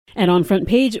And on front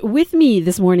page with me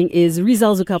this morning is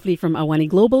Rizal Zulkapli from Awani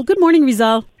Global. Good morning,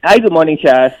 Rizal. Hi, good morning,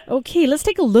 Chas. Okay, let's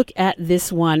take a look at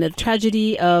this one. The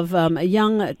tragedy of a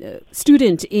young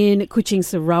student in Kuching,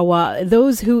 Sarawak.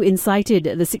 Those who incited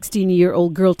the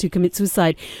 16-year-old girl to commit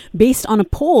suicide based on a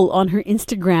poll on her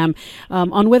Instagram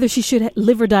on whether she should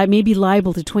live or die may be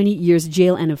liable to 20 years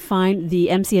jail and a fine. The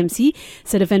MCMC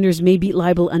said offenders may be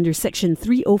liable under Section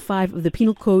 305 of the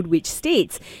Penal Code, which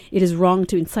states it is wrong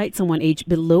to incite someone aged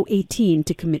below 18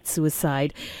 to commit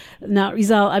suicide. Now,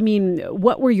 Rizal,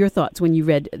 what were your thoughts when you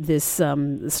read this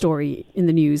story in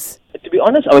the news? To be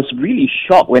honest, I was really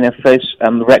shocked when I first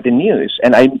read the news,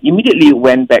 and I immediately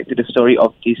went back to the story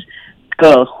of this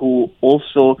girl who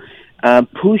also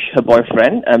pushed her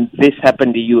boyfriend. This happened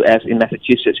in the U.S., in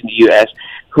Massachusetts, in the U.S.,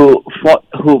 who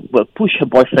pushed her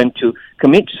boyfriend to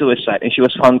commit suicide, and she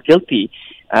was found guilty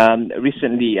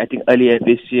recently, I think earlier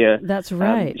this year. That's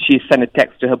right. She sent a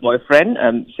text to her boyfriend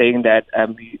saying that,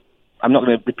 I'm not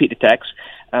going to repeat the text,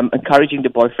 encouraging the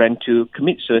boyfriend to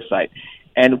commit suicide.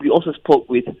 And we also spoke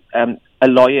with a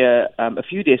lawyer a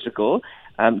few days ago.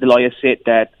 The lawyer said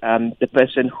that the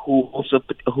person who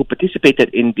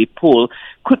participated in the poll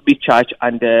could be charged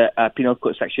under Penal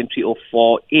Code Section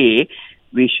 304A,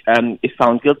 which, if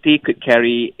found guilty, could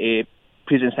carry a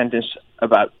prison sentence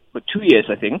about 2 years,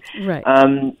 I think. Right.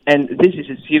 And this is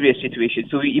a serious situation.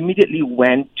 So we immediately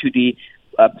went to the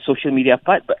social media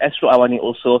part, but Astro Awani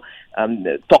also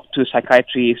talked to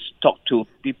psychiatrists, talked to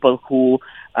people who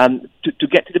to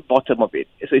get to the bottom of it.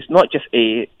 So it's not just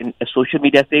a social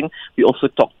media thing. We also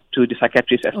talked to the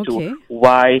psychiatrists as to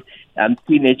why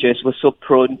teenagers were so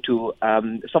prone to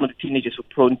some of the teenagers were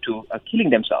prone to killing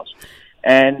themselves.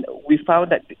 And we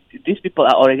found that these people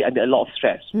are already under a lot of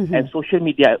stress, and social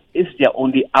media is their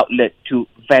only outlet to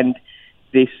vent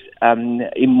these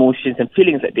emotions and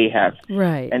feelings that they have.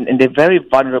 Right. And they're very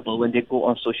vulnerable when they go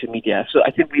on social media. So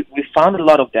I think we found a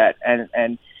lot of that,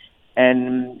 and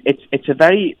it's a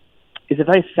very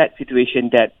sad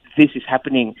situation that this is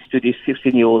happening to this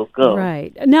 16-year-old girl.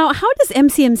 Right. Now, how does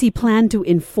MCMC plan to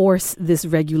enforce this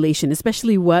regulation,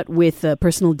 especially with the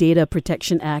Personal Data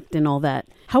Protection Act and all that?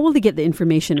 How will they get the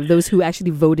information of those who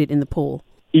actually voted in the poll?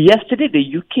 Yesterday,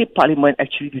 the UK Parliament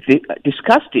actually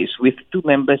discussed this with two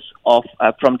members of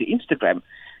from the Instagram,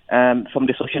 from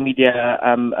the social media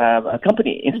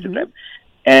company, Instagram.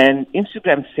 And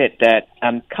Instagram said that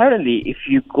currently, if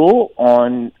you go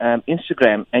on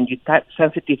Instagram and you type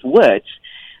sensitive words,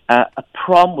 a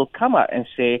prompt will come up and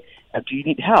say, do you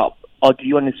need help? Or do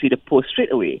you want to see the post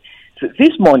straight away? So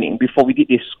this morning, before we did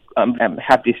this,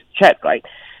 have this chat, right,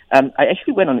 I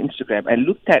actually went on Instagram and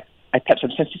I typed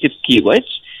some sensitive keywords.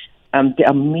 There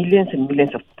are millions and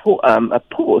millions of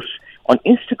posts on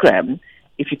Instagram.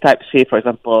 If you type, say, for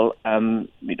example, ending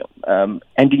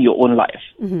your own life,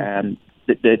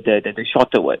 the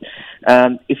shorter word.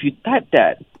 If you type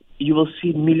that, you will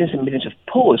see millions and millions of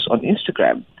posts on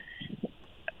Instagram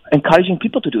encouraging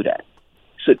people to do that.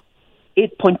 So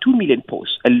 8.2 million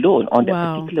posts alone on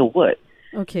that particular word.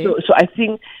 Okay. So I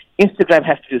think Instagram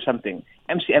has to do something.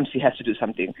 MCMC has to do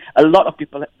something. A lot of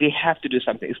people, they have to do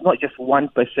something. It's not just one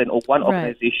person or one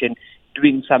organization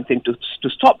doing something to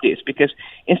stop this, because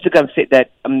Instagram said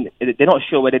that they're not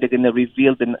sure whether they're going to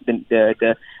reveal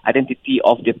the identity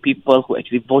of the people who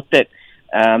actually voted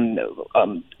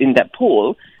in that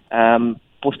poll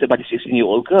posted by the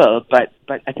 16-year-old girl. But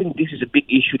I think this is a big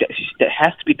issue that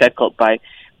has to be tackled by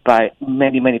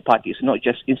many parties, not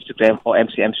just Instagram or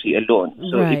MCMC alone.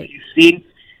 So if you've seen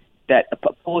that a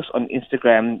post on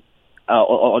Instagram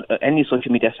or any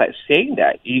social media site saying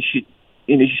that, you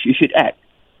should act.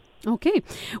 Okay.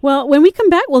 Well, when we come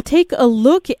back, we'll take a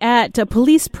look at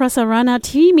Police Prasarana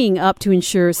teaming up to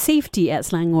ensure safety at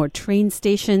Selangor train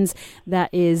stations. That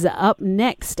is up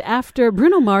next after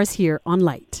Bruno Mars here on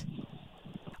Lite.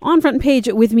 On front page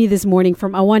with me this morning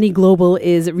from Awani Global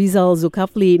is Rizal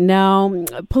Zulkapli. Now,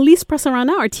 Police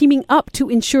Prasarana are teaming up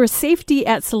to ensure safety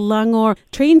at Selangor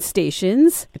train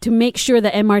stations to make sure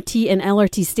that MRT and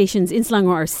LRT stations in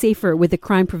Selangor are safer with the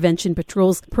Crime Prevention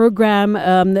Patrols program.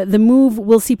 The move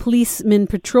will see policemen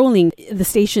patrolling the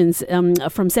stations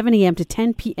from 7 a.m. to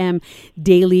 10 p.m.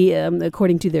 daily,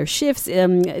 according to their shifts.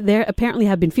 There apparently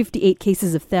have been 58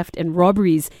 cases of theft and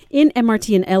robberies in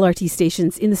MRT and LRT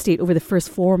stations in the state over the first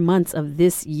 4 months of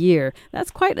this year. That's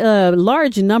quite a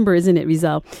large number, isn't it,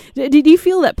 Rizal? Did you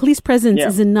feel that police presence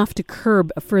is enough to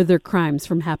curb further crimes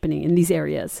from happening in these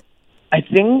areas? I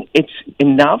think it's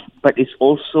enough, but we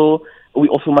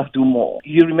also must do more.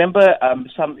 You remember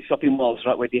some shopping malls,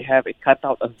 right, where they have a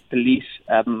cutout of police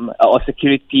or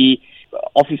security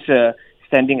officer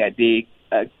standing at the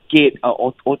gate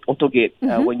or auto gate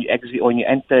when you exit, when you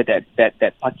enter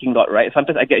that parking lot, right?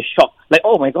 Sometimes I get shocked, like,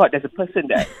 oh my God, there's a person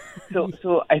there.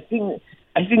 So I think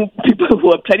people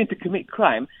who are planning to commit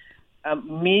crime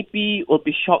maybe will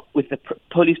be shocked with the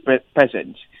police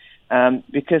presence,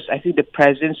 because I think the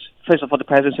presence, first of all, the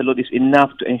presence alone is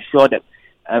enough to ensure that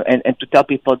and to tell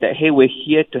people that, hey, we're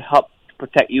here to help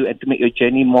protect you and to make your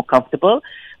journey more comfortable.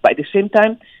 But at the same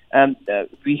time,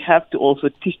 we have to also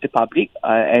teach the public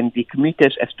and the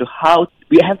commuters as to how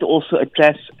we have to also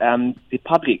address the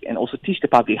public and also teach the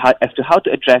public as to how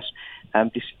to address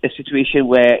a situation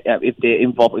where if they're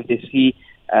involved, if they see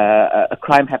a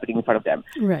crime happening in front of them.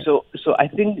 Right. So I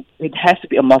think it has to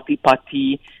be a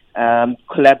multi-party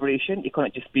collaboration. It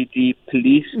cannot just be the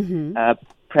police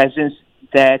presence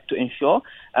there to ensure.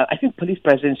 I think police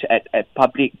presence at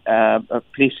public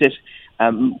places,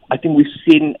 I think we've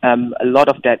seen a lot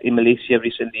of that in Malaysia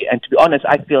recently. And to be honest,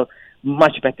 I feel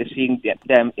much better seeing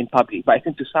them in public. But I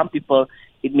think to some people,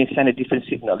 it may send a different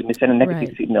signal. It may send a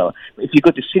negative signal. If you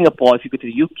go to Singapore, if you go to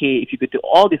the UK, if you go to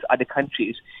all these other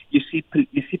countries, you see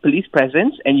police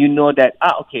presence, and you know that,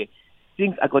 okay,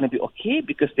 things are going to be okay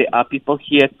because there are people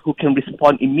here who can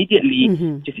respond immediately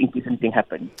just in case anything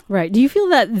happens. Right. Do you feel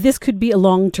that this could be a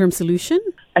long-term solution?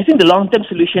 I think the long-term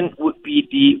solution would be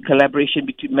the collaboration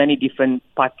between many different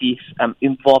parties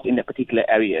involved in a particular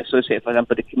area. So, say, for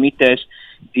example, the commuters,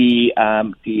 the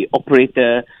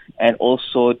operator, and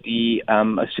also the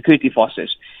security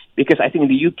forces. Because I think in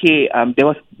the UK, there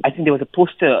was a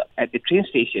poster at the train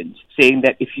stations saying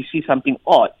that if you see something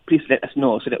odd, please let us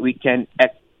know so that we can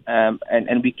act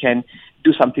and we can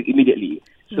do something immediately.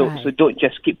 So don't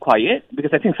just keep quiet,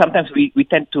 because I think sometimes we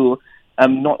tend to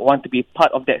not want to be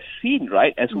part of that scene,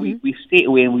 right? As we stay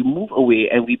away and we move away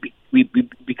and we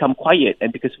become quiet,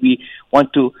 and because we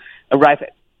want to arrive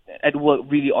at work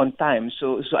really on time.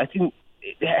 So I think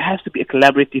it has to be a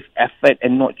collaborative effort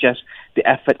and not just the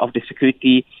effort of the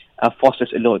security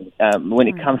forces alone when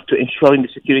it comes to ensuring the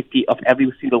security of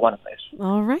every single one of us.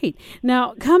 All right.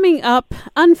 Now, coming up,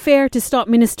 unfair to stop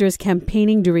ministers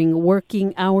campaigning during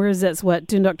working hours. That's what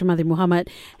Tun Dr. Mahathir Mohamad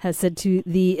has said to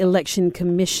the Election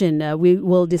Commission. We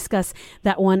will discuss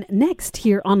that one next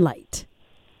here on Lite.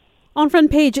 On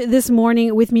Frontpage this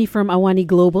morning, with me from Awani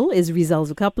Global is Rizal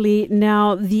Zulkapli.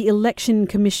 Now, the Election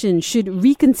Commission should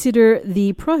reconsider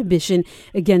the prohibition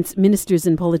against ministers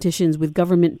and politicians with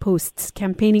government posts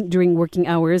campaigning during working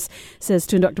hours, says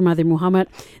Tun Dr. Mahathir Mohamad.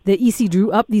 The EC drew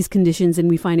up these conditions and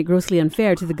we find it grossly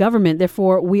unfair to the government.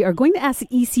 Therefore, we are going to ask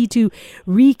the EC to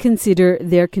reconsider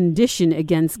their condition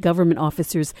against government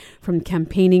officers from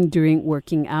campaigning during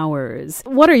working hours.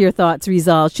 What are your thoughts,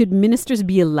 Rizal? Should ministers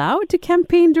be allowed to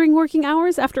campaign during working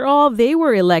hours? After all, they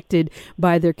were elected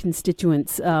by their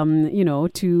constituents,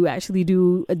 to actually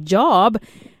do a job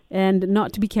and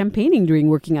not to be campaigning during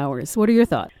working hours. What are your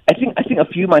thoughts? I think a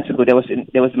few months ago there was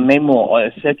a memo or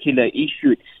a circular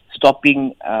issued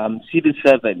stopping civil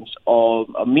servants or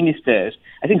ministers,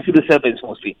 I think civil servants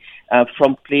mostly,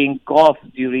 from playing golf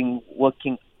during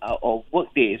working or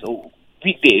work days or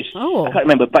weekdays. Oh. I can't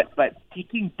remember, but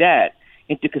taking that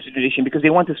into consideration, because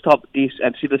they want to stop these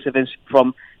civil servants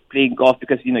from playing golf,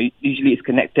 because usually it's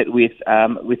connected with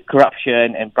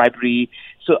corruption and bribery.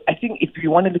 So I think if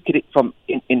you want to look at it from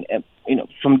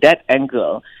from that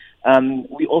angle,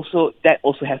 that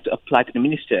also has to apply to the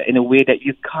minister in a way that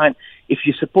you can't. If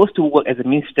you're supposed to work as a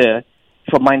minister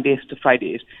from Mondays to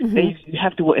Fridays, then you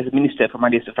have to work as a minister from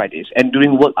Mondays to Fridays and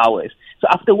during work hours. So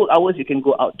after work hours, you can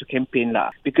go out to campaign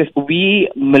because we,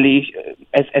 Malaysia,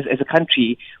 as a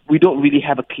country, we don't really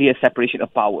have a clear separation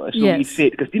of power. So we say,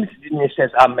 because these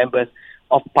ministers are members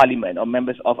of parliament or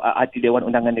members of Adil Dewan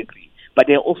Undangan Negeri, but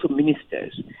they are also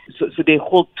ministers. So they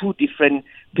hold two different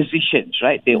positions,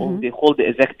 right? They hold the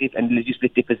executive and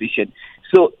legislative position.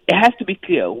 So it has to be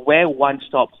clear where one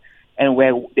stops and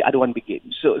where the other one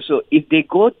begins. So if they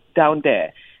go down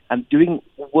there during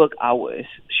work hours,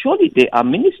 surely they are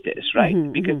ministers, right?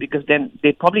 Because then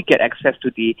they probably get access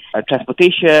to the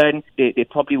transportation, they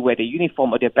probably wear their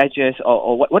uniform or their badges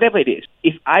or whatever it is.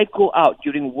 If I go out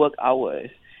during work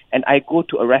hours and I go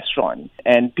to a restaurant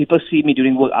and people see me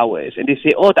during work hours and they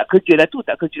say, oh, tak kerja lah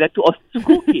tu. Or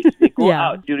school kids, they go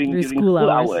out during school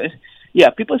hours. Yeah,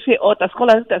 people say, oh, tak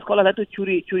sekolah lah tu,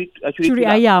 curi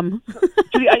ayam.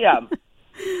 Curi ayam.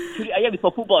 Curi ayam is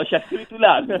for football, Syah. Curi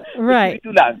tulang. Right.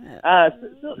 Curi tulang.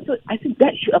 So I think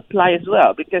that should apply as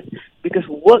well, because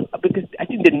I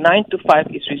think the 9 to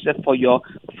 5 is reserved for your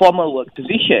formal work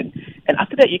position, and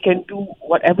after that you can do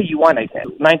whatever you want. I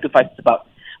said 9 to 5 is about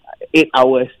 8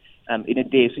 hours in a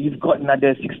day, so you've got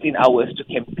another 16 hours to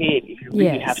campaign if you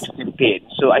really have to campaign.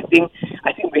 So I think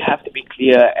we have to be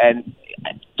clear, and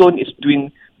Tone is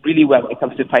doing really well when it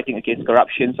comes to fighting against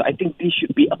corruption. So I think this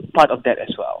should be a part of that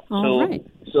as well.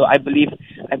 So I agree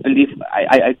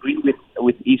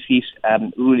with EC's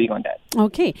ruling on that.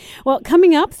 Okay. Well,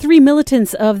 coming up, 3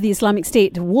 militants of the Islamic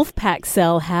State Wolfpack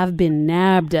cell have been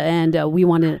nabbed, and we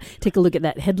want to take a look at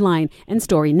that headline and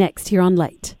story next here on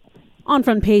Lite. On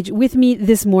Front Page, with me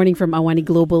this morning from Awani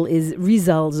Global is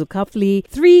Rizal Zulkapli.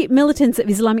 3 militants of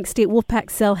Islamic State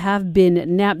Wolfpack cell have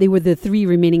been nabbed. They were the 3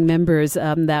 remaining members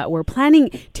that were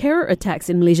planning terror attacks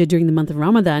in Malaysia during the month of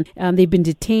Ramadan. They've been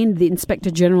detained. The Inspector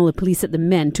General of Police at the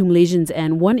Men, 2 Malaysians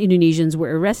and 1 Indonesians,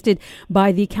 were arrested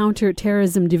by the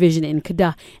Counter-Terrorism Division in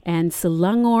Kedah and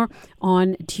Selangor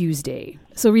on Tuesday.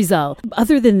 So Rizal,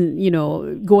 other than,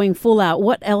 going full out,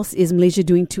 what else is Malaysia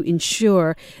doing to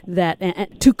ensure that,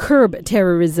 to curb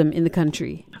terrorism in the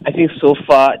country? I think so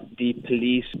far the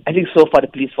police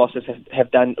forces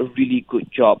have done a really good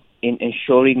job in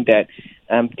ensuring that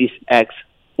these acts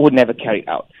would never carry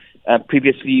out.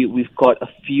 Previously, we've got a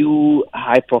few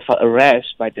high-profile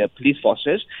arrests by the police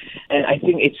forces, and I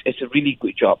think it's a really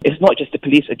good job. It's not just the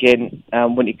police, again,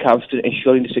 when it comes to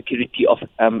ensuring the security of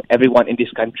everyone in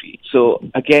this country. So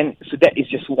that is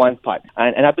just one part.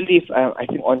 And I believe, I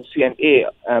think on CNA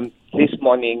this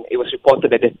morning, it was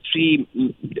reported that the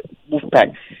 3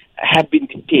 Wolfpack have been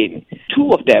detained.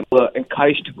 2 of them were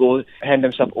encouraged to go hand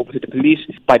themselves over to the police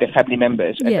by their family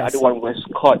members, and the other one was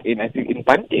caught in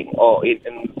Banting or in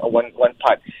one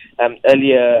part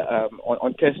earlier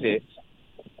on Thursday.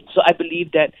 So I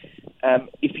believe that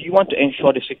if you want to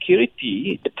ensure the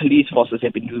security, the police forces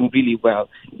have been doing really well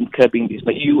in curbing this.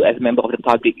 But you, as a member of the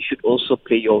public, should also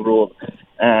play your role.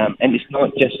 And it's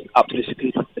not just up to the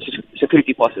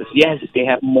security forces. Yes, they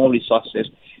have more resources.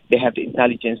 They have the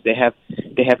intelligence. They have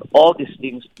all these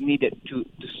things needed to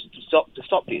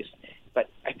stop this. But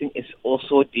I think it's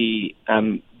also the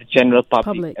general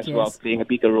public as well playing a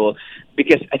bigger role,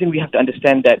 because I think we have to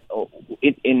understand that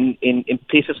in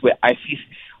places where ISIS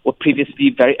were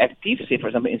previously very active, say for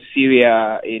example in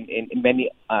Syria, in many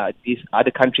these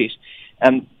other countries,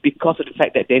 because of the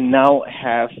fact that they now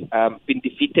have been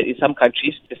defeated in some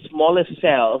countries, the smaller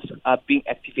cells are being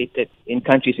activated in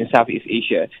countries in Southeast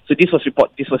Asia. So this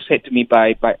was said to me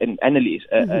by an analyst,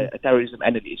 a terrorism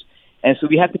analyst, and so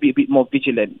we have to be a bit more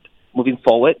vigilant moving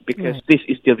forward, because this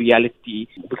is the reality,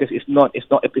 because it's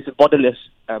a borderless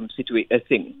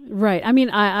thing. Right. I mean,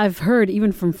 I've heard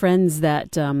even from friends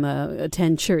that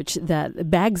attend church that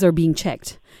bags are being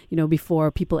checked,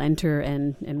 before people enter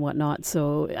and whatnot.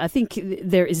 So I think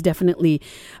there is definitely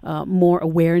more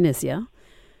awareness, yeah?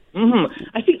 Mm-hmm.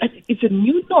 I think it's a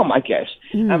new norm, I guess.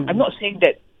 I'm not saying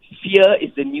that fear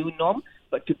is the new norm,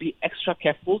 but to be extra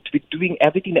careful, to be doing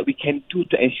everything that we can do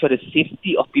to ensure the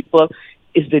safety of people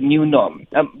is the new norm.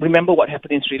 Remember what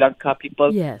happened in Sri Lanka?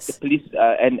 People, the police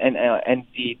and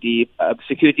the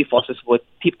security forces were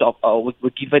tipped off, were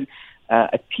given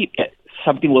a tip that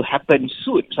something will happen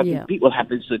soon, something big will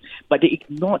happen soon, but they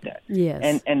ignored that.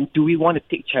 Yes. And do we want to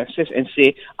take chances and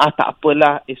say, tak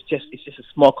apalah, it's just a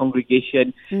small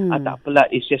congregation, tak apalah,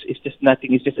 it's just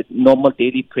nothing, it's just a normal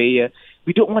daily prayer.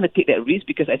 We don't want to take that risk,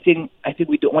 because I think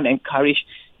we don't want to encourage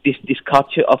this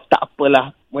culture of tak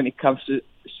apalah when it comes to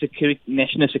security,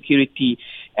 national security,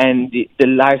 and the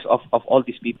lives of all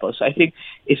these people. So I think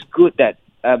it's good that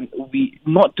we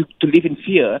not to live in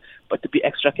fear, but to be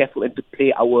extra careful and to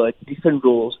play our different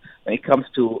roles when it comes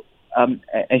to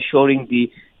ensuring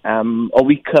or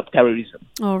we curb terrorism.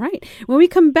 All right. When we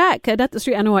come back, Datuk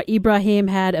Sri Anwar Ibrahim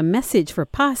had a message for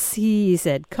PAS. He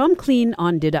said, "Come clean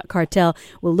on Dedak Cartel."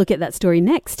 We'll look at that story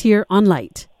next here on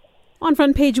Lite. On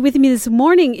Front Page with me this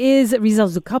morning is Rizal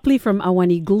Zulkapli from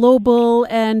Awani Global,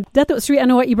 and Datuk Sri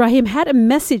Anwar Ibrahim had a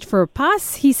message for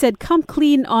PAS. He said, "Come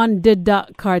clean on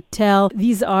Dedak Cartel."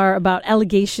 These are about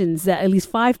allegations that at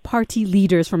least 5 party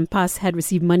leaders from PAS had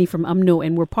received money from UMNO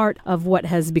and were part of what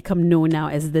has become known now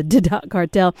as the Dedak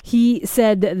Cartel. He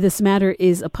said this matter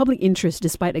is a public interest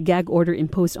despite a gag order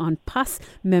imposed on PAS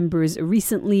members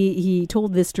recently. He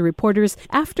told this to reporters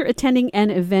after attending an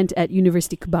event at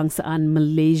University Kebangsaan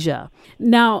Malaysia.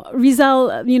 Now,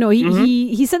 Rizal,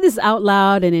 he said this out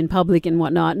loud and in public and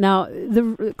whatnot. Now,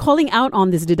 the calling out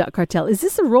on this Dedak Cartel, is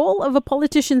this a role of a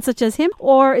politician such as him,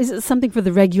 or is it something for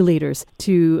the regulators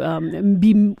to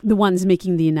be the ones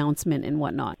making the announcement and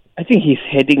whatnot? I think he's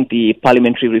heading the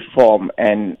parliamentary reform,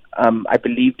 and I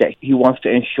believe that he wants to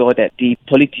ensure that the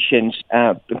politicians,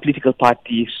 the political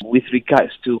parties, with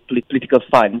regards to political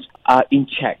funds, are in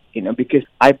check. Because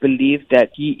I believe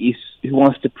that he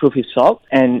wants to prove his salt,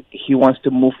 and he wants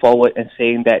to move forward and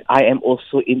saying that I am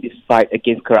also in this fight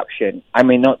against corruption. I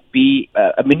may not be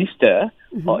a minister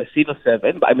or a civil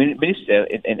servant, but I'm a minister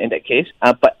in that case.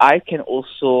 But I can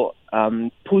also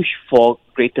push for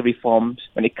greater reforms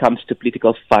when it comes to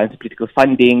political funds, political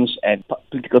fundings, and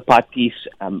political parties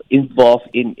involved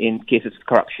in cases of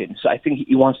corruption. So I think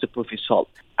he wants to prove his salt.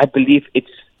 I believe it's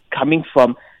coming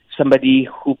from somebody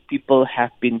who people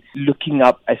have been looking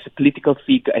up as a political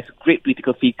figure, as a great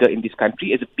political figure in this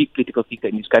country, as a big political figure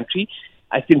in this country.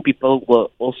 I think people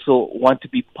will also want to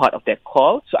be part of that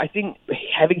call. So I think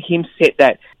having him said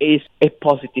that is a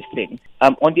positive thing.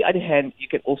 On the other hand, you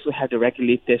can also have the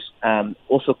regulators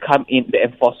also come in, the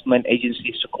enforcement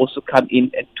agencies also come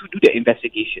in and to do the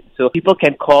investigation. So people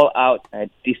can call out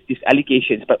these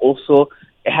allegations, but also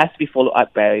it has to be followed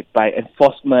up by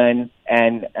enforcement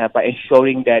and by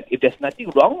ensuring that if there's nothing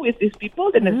wrong with these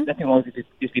people, then there's nothing wrong with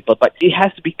these people. But it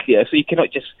has to be clear. So you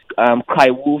cannot just cry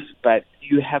wolf, but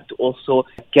you have to also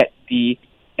get the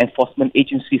enforcement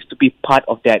agencies to be part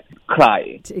of that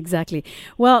cry. Exactly.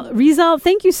 Well, Rizal,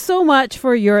 thank you so much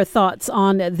for your thoughts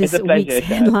on this week's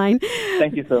headline.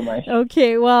 Thank you so much.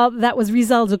 Okay, well, that was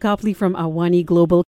Rizal Zulkapli from Awani Global.